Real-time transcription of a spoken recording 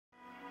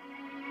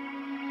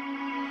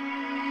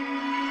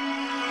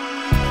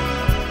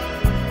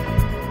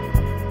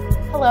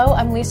Hello,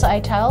 I'm Lisa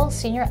Eitel,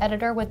 Senior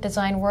Editor with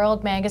Design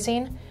World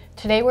magazine.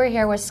 Today we're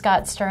here with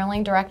Scott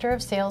Sterling, Director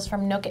of Sales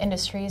from Nook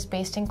Industries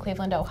based in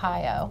Cleveland,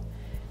 Ohio.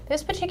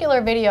 This particular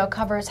video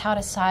covers how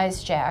to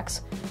size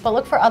jacks, but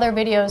look for other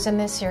videos in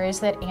this series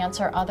that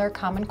answer other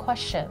common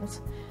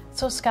questions.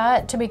 So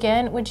Scott, to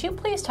begin, would you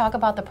please talk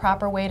about the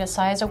proper way to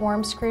size a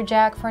worm screw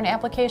jack for an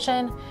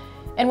application?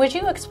 And would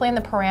you explain the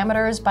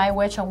parameters by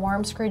which a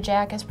worm screw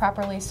jack is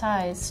properly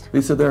sized?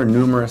 Lisa, there are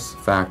numerous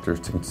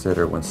factors to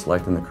consider when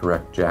selecting the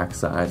correct jack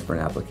size for an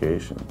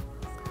application.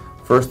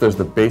 First, there's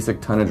the basic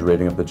tonnage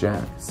rating of the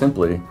jack,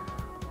 simply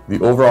the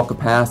overall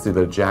capacity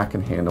that a jack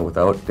can handle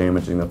without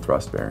damaging the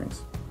thrust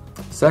bearings.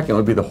 Second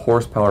would be the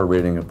horsepower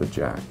rating of the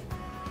jack.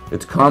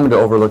 It's common to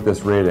overlook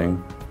this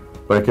rating,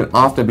 but it can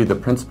often be the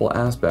principal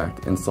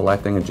aspect in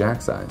selecting a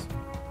jack size.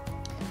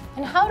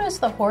 And how does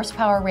the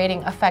horsepower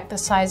rating affect the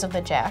size of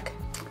the jack?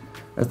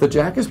 As the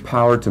jack is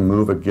powered to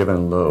move a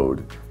given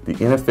load,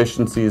 the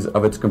inefficiencies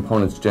of its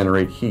components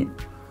generate heat.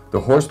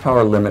 The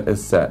horsepower limit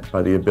is set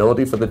by the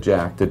ability for the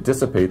jack to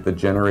dissipate the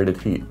generated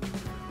heat.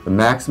 The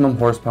maximum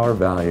horsepower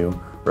value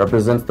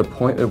represents the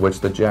point at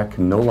which the jack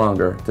can no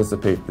longer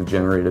dissipate the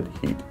generated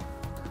heat.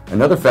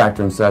 Another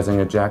factor in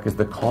sizing a jack is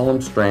the column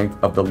strength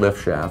of the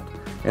lift shaft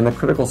and the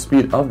critical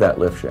speed of that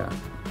lift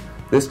shaft.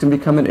 This can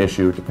become an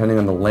issue depending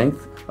on the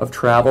length of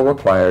travel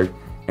required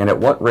and at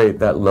what rate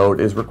that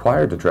load is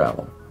required to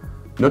travel.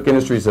 Nook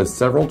Industries has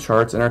several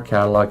charts in our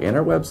catalog and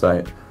our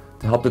website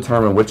to help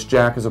determine which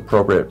jack is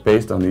appropriate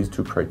based on these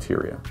two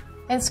criteria.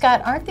 And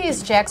Scott, aren't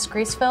these jacks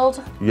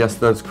grease-filled? Yes,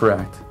 that's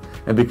correct.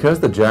 And because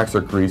the jacks are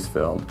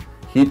grease-filled,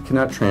 heat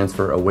cannot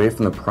transfer away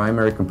from the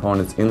primary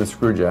components in the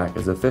screw jack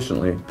as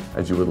efficiently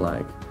as you would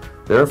like.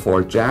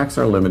 Therefore, jacks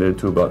are limited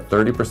to about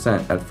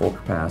 30% at full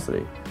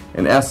capacity.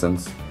 In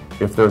essence,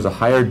 if there's a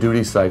higher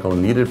duty cycle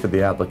needed for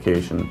the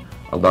application,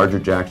 a larger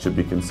jack should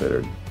be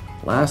considered.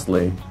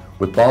 Lastly,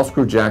 with ball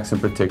screw jacks in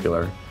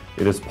particular,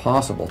 it is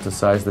possible to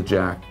size the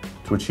jack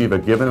to achieve a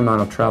given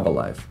amount of travel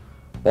life.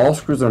 Ball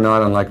screws are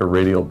not unlike a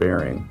radial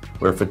bearing,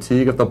 where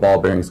fatigue of the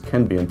ball bearings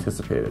can be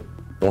anticipated.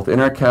 Both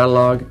in our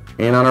catalog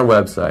and on our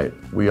website,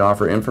 we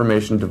offer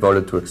information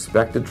devoted to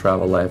expected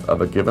travel life of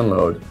a given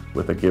load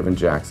with a given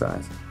jack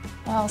size.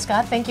 Well,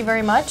 Scott, thank you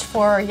very much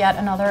for yet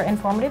another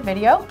informative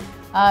video.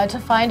 To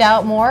find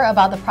out more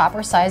about the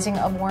proper sizing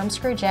of worm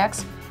screw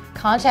jacks,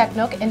 contact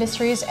Nook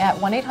Industries at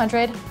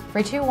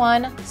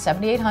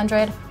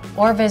 1-800-321-7800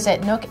 or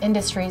visit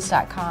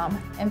nookindustries.com.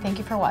 And thank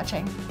you for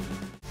watching.